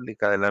esfera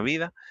pública de la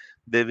vida,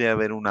 debe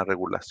haber una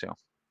regulación,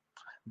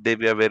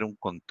 debe haber un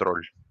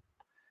control.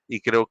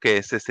 Y creo que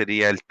ese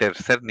sería el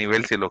tercer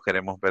nivel si lo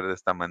queremos ver de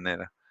esta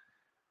manera.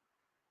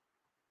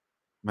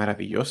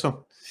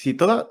 Maravilloso. Si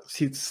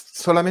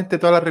solamente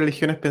todas las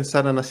religiones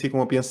pensaran así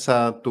como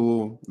piensa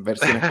tu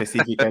versión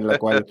específica en la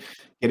cual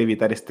quiere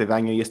evitar este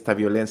daño y esta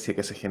violencia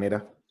que se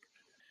genera.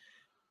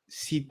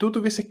 Si tú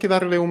tuvieses que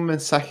darle un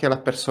mensaje a las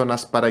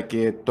personas para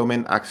que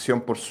tomen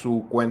acción por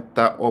su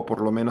cuenta o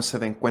por lo menos se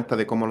den cuenta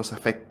de cómo los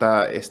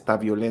afecta esta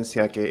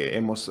violencia que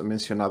hemos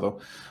mencionado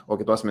o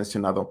que tú has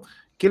mencionado,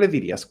 ¿qué les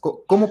dirías?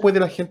 ¿Cómo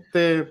puede la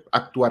gente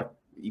actuar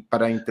y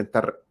para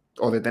intentar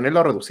o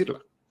detenerla o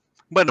reducirla?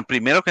 Bueno,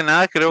 primero que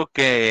nada, creo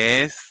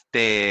que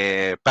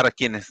para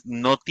quienes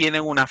no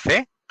tienen una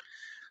fe,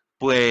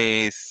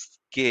 pues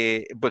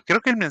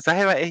creo que el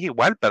mensaje es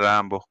igual para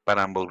ambos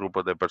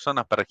grupos de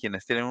personas, para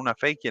quienes tienen una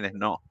fe y quienes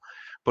no,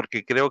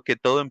 porque creo que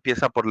todo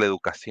empieza por la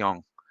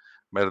educación.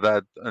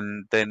 ¿Verdad?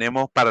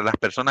 Tenemos para las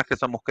personas que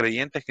somos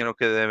creyentes, creo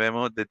que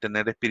debemos de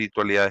tener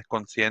espiritualidades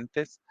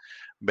conscientes,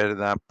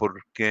 ¿verdad?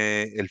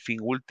 Porque el fin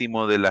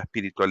último de la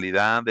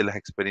espiritualidad, de las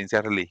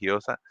experiencias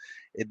religiosas,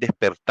 es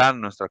despertar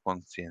nuestra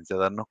conciencia,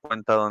 darnos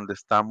cuenta de dónde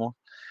estamos,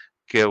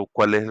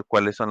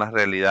 cuáles son las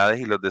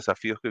realidades y los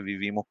desafíos que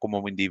vivimos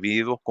como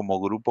individuos,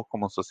 como grupos,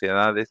 como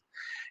sociedades,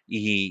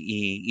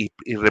 y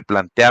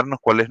replantearnos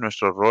cuál es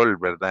nuestro rol,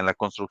 ¿verdad? En la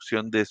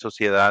construcción de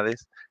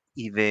sociedades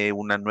y de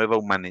una nueva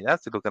humanidad,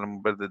 si lo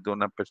queremos ver desde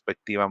una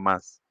perspectiva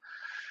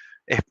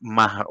es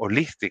más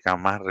holística,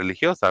 más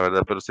religiosa,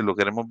 ¿verdad? Pero si lo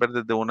queremos ver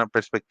desde una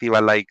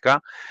perspectiva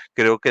laica,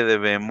 creo que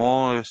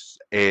debemos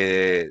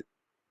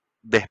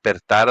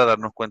despertar a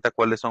darnos cuenta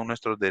cuáles son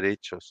nuestros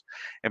derechos,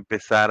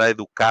 empezar a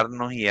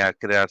educarnos y a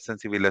crear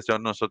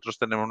sensibilización. Nosotros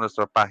tenemos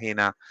nuestra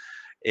página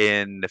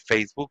en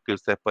Facebook que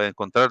ustedes pueden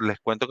encontrar. Les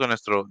cuento que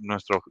nuestro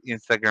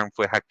Instagram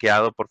fue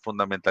hackeado por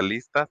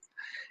fundamentalistas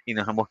y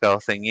nos hemos quedado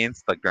sin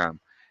Instagram.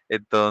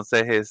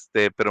 Entonces,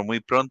 pero muy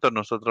pronto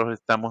nosotros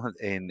estamos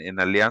en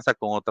alianza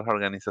con otras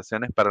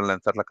organizaciones para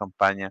lanzar la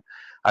campaña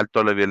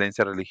Alto a la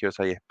Violencia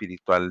Religiosa y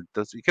Espiritual.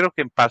 Entonces, y creo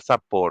que pasa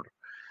por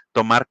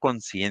tomar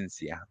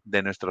conciencia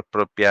de nuestras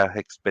propias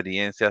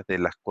experiencias, de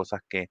las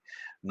cosas que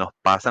nos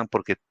pasan,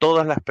 porque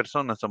todas las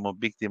personas somos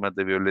víctimas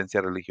de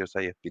violencia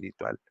religiosa y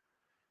espiritual.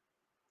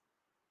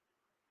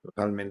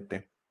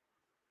 Totalmente.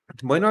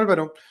 Bueno,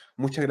 Álvaro,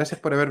 muchas gracias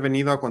por haber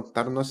venido a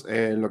contarnos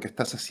lo que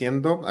estás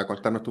haciendo, a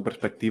contarnos tu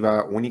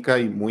perspectiva única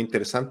y muy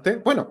interesante.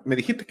 Bueno, me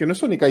dijiste que no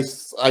es única,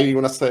 hay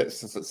unas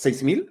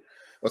 6.000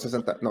 o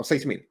 60, no, 6.000.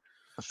 seis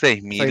O sea,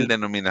 mil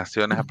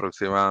denominaciones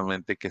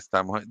aproximadamente que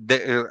estamos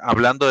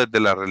hablando desde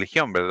la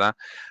religión, ¿verdad?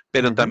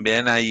 Pero ujú,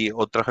 también hay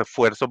otros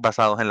esfuerzos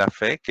basados en la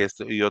fe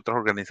y otras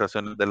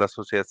organizaciones de la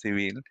sociedad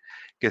civil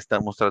que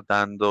estamos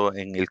tratando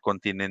en el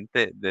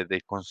continente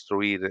de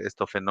construir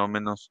estos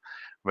fenómenos,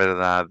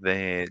 ¿verdad?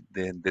 De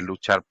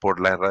luchar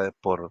por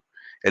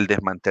el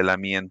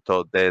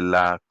desmantelamiento de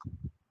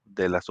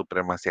la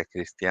supremacía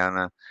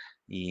cristiana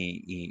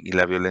y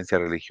la violencia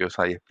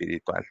religiosa y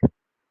espiritual.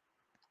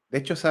 de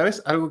hecho,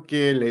 ¿sabes? Algo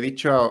que le he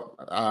dicho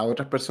a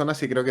otras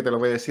personas y creo que te lo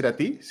voy a decir a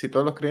ti. Si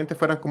todos los creyentes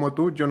fueran como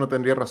tú, yo no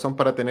tendría razón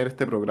para tener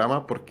este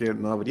programa porque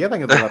no habría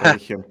daño de la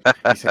religión.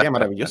 Y sería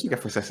maravilloso que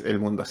fuese el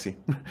mundo así.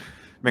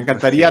 Me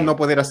encantaría Sí. no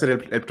poder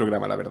hacer el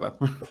programa, la verdad.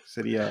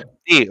 Sería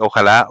Sí,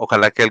 ojalá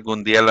que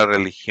algún día la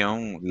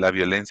religión, la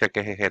violencia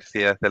que es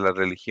ejercida desde la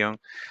religión,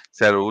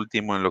 sea lo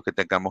último en lo que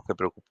tengamos que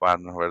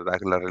preocuparnos, ¿verdad?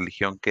 La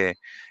religión que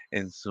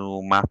en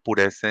su más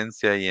pura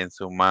esencia y en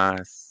su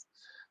más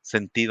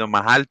sentido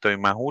más alto y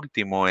más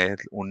último es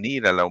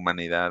unir a la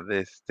humanidad,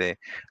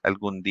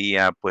 algún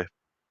día pues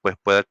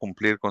pueda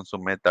cumplir con su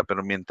meta,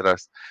 pero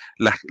mientras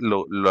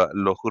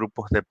los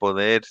grupos de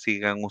poder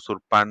sigan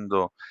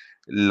usurpando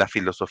las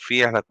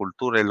filosofías, la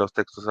cultura y los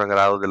textos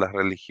sagrados de las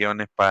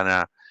religiones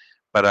para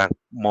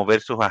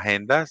mover sus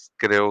agendas,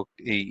 creo,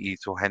 y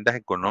sus agendas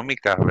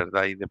económicas,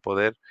 ¿verdad? Y de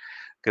poder,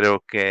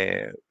 creo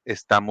que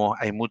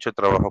hay mucho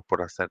trabajo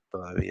por hacer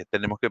todavía.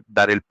 Tenemos que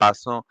dar el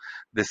paso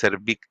de ser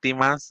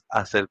víctimas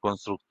a ser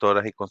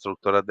constructoras y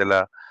constructoras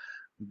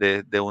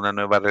de una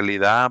nueva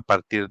realidad a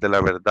partir de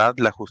la verdad,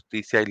 la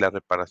justicia y la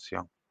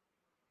reparación.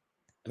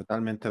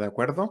 totalmente de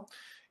acuerdo.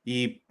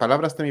 Y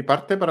palabras de mi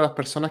parte para las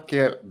personas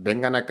que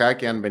vengan acá,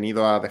 que han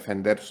venido a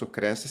defender sus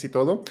creencias y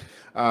todo.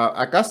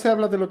 Acá se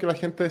habla de lo que la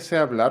gente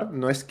desea hablar.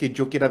 No es que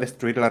yo quiera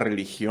destruir la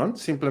religión,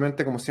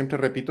 simplemente, como siempre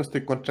repito,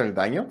 estoy contra el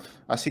daño.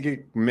 Así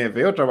que me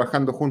veo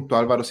trabajando junto a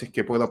Álvaro si es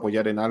que puedo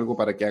apoyar en algo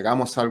para que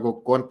hagamos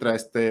algo contra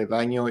este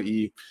daño.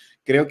 Y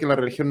creo que la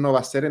religión no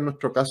va a ser en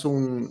nuestro caso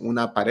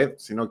una pared,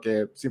 sino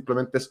que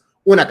simplemente es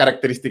una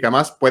característica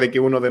más. Puede que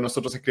uno de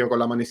nosotros escriba con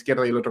la mano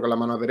izquierda y el otro con la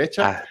mano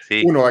derecha. Ah,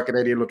 sí. Uno va a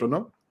creer y el otro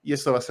no. Y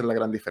eso va a ser la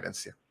gran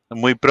diferencia.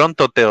 Muy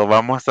pronto, Teo,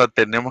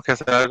 tenemos que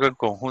hacer algo en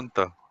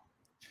conjunto.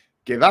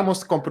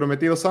 Quedamos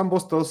comprometidos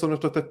ambos, todos son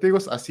nuestros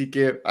testigos, así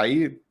que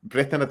ahí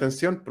presten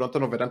atención,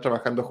 pronto nos verán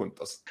trabajando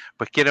juntos.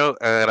 Pues quiero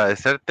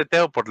agradecerte,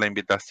 Teo, por la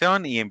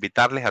invitación y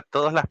invitarles a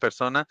todas las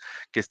personas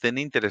que estén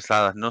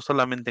interesadas, no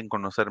solamente en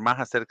conocer más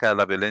acerca de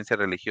la violencia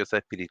religiosa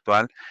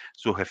espiritual,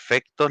 sus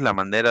efectos, la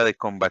manera de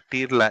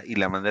combatirla y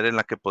la manera en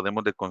la que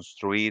podemos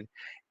deconstruir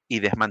y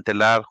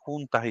desmantelar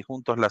juntas y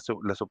juntos la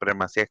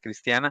supremacía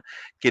cristiana,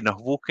 que nos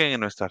busquen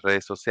en nuestras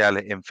redes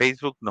sociales. En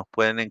Facebook nos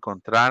pueden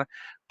encontrar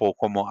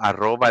como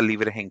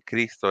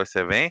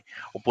 @libresencristo_sb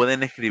o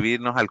pueden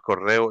escribirnos al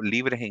correo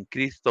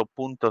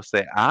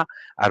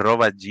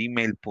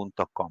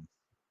libresencristo.ca@gmail.com.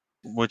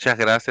 Muchas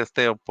gracias,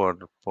 Teo,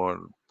 por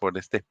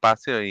este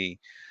espacio y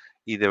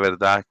de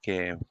verdad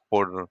que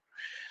por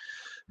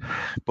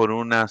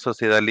una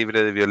sociedad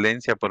libre de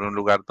violencia, por un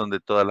lugar donde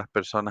todas las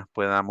personas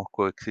podamos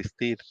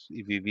coexistir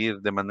y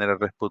vivir de manera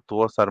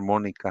respetuosa,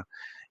 armónica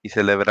y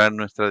celebrar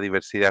nuestra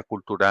diversidad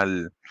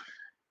cultural,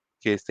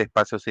 que este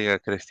espacio siga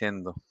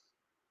creciendo.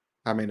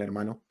 Amén,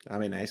 hermano.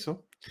 Amén a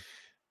eso.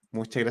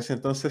 Muchas gracias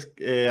entonces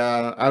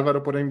a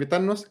Álvaro por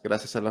invitarnos,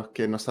 gracias a los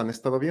que nos han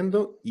estado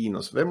viendo y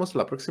nos vemos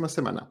la próxima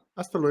semana.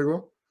 Hasta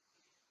luego.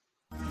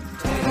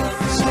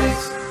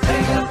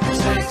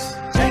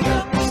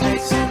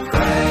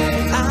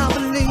 I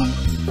believe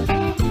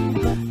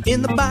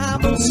in the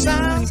Bible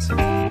signs,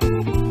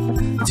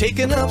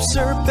 taking up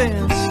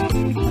serpents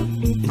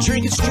and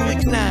drinking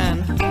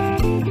strychnine.